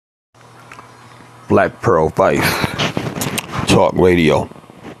Black Pearl Vice Talk Radio,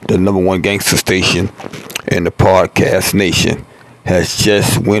 the number one gangster station in the podcast nation, has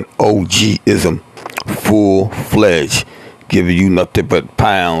just went OGism, full-fledged, giving you nothing but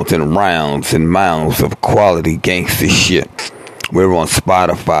pounds and rounds and mounds of quality gangster shit. We're on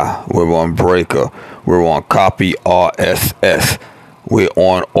Spotify, we're on Breaker, we're on Copy RSS, we're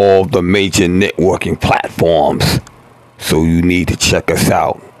on all the major networking platforms. So you need to check us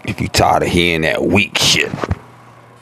out if you're tired of hearing that weak shit.